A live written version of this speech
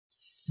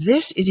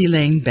This is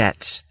Elaine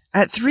Betts.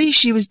 At 3,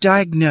 she was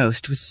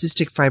diagnosed with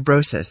cystic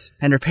fibrosis,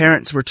 and her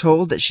parents were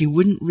told that she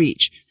wouldn't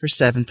reach her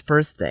 7th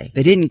birthday.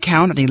 They didn't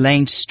count on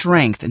Elaine's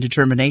strength and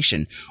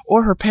determination,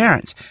 or her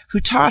parents, who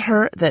taught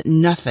her that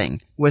nothing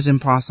was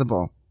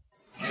impossible.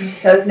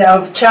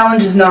 Now, the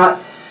challenge is not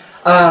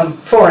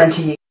foreign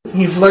to you.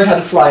 You've learned how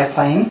to fly a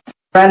plane.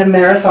 Ran a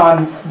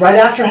marathon right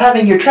after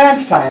having your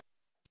transplant.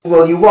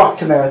 Well, you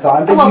walked a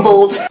marathon. I'm on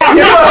board. I'm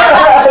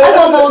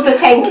on board the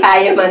 10K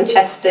at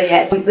Manchester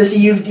yet.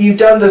 Listen, you've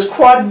done those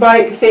quad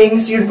bike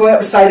things. You're going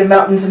up the side of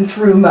mountains and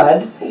through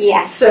mud.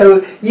 Yes.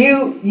 So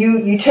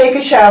you take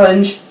a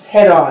challenge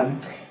head on.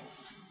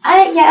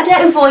 I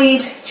don't avoid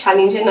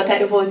challenging. I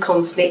don't avoid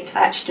conflict.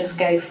 I actually just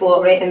go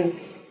for it and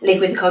live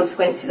with the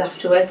consequences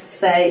afterwards.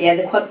 So yeah,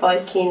 the quad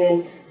biking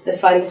and the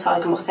flying the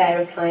Tiger Moth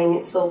aeroplane,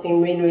 it's all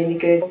been really, really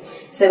good.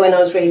 So when I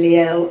was really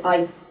ill,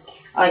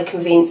 I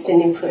convinced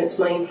and influenced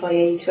my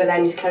employee to allow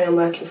me to carry on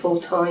working full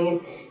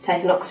time,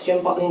 take an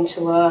oxygen bottle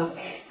into work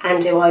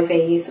and do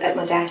IVs at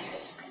my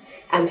desk.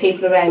 And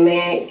people around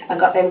me, I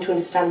got them to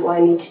understand why I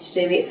needed to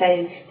do it,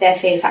 so their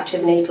fear factor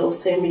of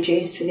needles soon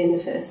reduced within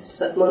the first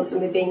sort of month of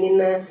me being in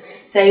there.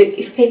 So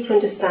if people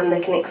understand,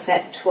 they can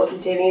accept what you're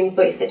doing,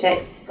 but if they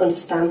don't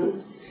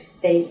understand,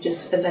 they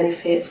just are very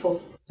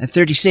fearful. At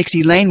 36,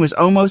 Elaine was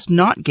almost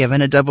not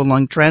given a double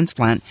lung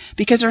transplant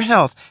because her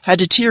health had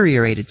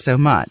deteriorated so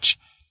much.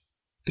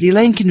 But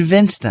Elaine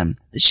convinced them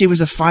that she was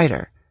a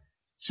fighter,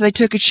 so they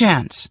took a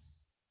chance.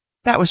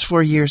 That was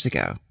 4 years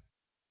ago.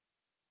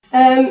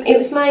 It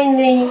was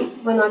mainly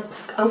when I'm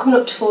coming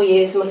up to 4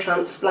 years of my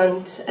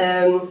transplant,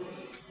 and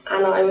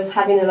I was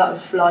having a lot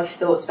of life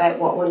thoughts about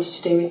what I wanted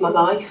to do with my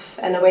life,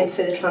 and I went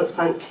to the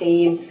transplant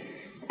team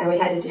and we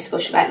had a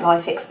discussion about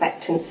life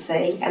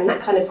expectancy, and that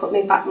kind of put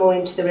me back more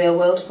into the real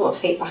world, put my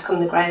feet back on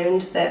the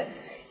ground, that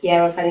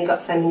yeah, I've only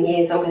got so many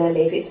years I'm going to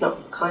live, it's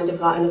not kind of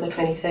like another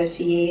 20,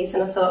 30 years,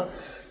 and I thought,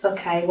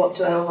 okay, what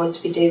do I want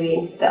to be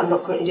doing that I'm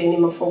not currently doing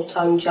in my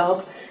full-time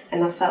job?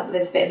 And I felt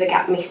there's a bit of a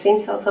gap missing,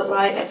 so I thought,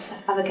 right, let's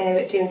have a go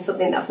at doing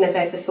something that I've never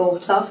ever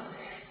thought of.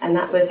 And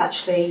that was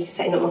actually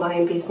setting up my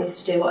own business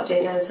to do what I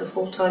do now as a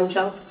full-time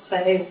job.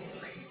 So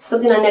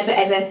something I never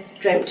ever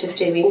dreamt of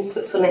doing,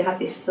 but suddenly I had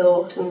this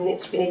thought and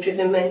it's really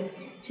driven me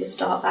to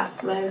start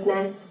that road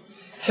now.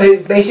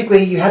 So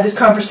basically you had this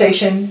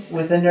conversation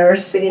with the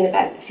nurse? Within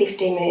about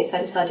 15 minutes I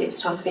decided it was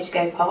time for me to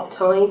go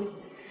part-time.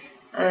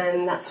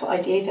 And that's what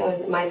I did.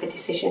 I made the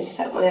decision to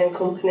set up my own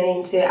company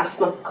and to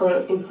ask my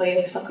current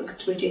employer if I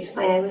could reduce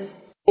my hours.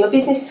 My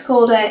business is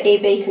called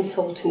EB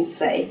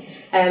Consultancy,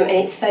 and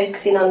it's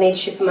focusing on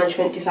leadership and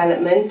management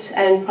development,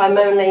 and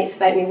primarily it's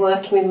about me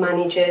working with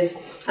managers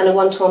on a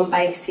one-to-one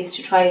basis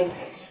to try and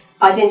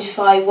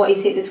identify what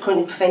is it that's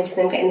currently preventing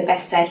them getting the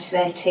best out of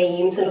their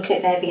teams and looking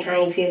at their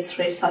behaviours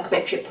through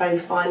psychometric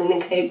profiling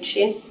and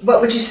coaching. What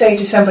would you say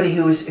to somebody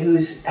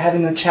who's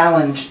having the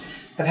challenge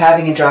of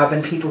having a job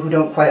and people who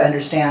don't quite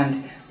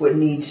understand what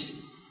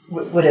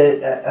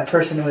a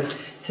person with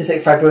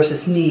cystic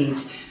fibrosis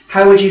needs?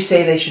 How would you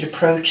say they should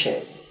approach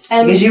it?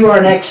 Because you are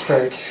an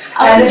expert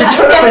and a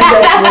determined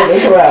expert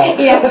as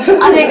well. Yeah,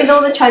 I think with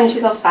all the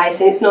challenges I face,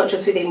 and it's not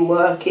just within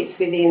work, it's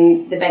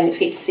within the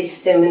benefits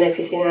system and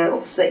everything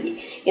else that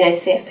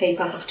CF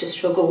people have to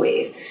struggle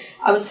with.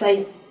 I would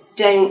say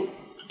don't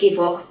give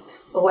up.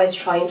 Always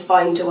try and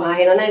find a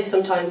way, and I know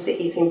sometimes it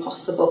is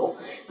impossible,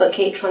 but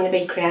keep trying to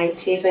be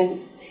creative, and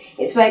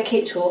it's about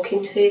keep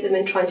talking to them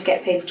and trying to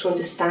get people to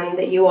understand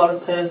that you are a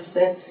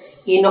person,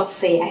 you're not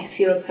CF,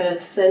 you're a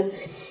person.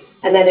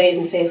 And then they're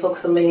even fearful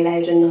because I'm really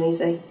loud and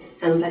noisy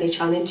and I'm very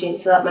challenging,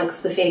 so that makes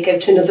the fear go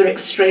to another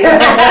extreme. But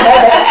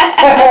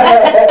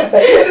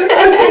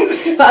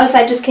I would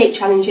say just keep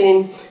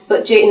challenging,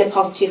 but do it in a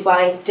positive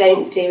way.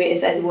 Don't do it as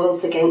though the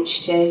world's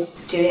against you.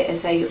 Do it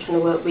as though you're trying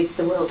to work with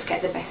the world to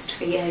get the best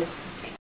for you.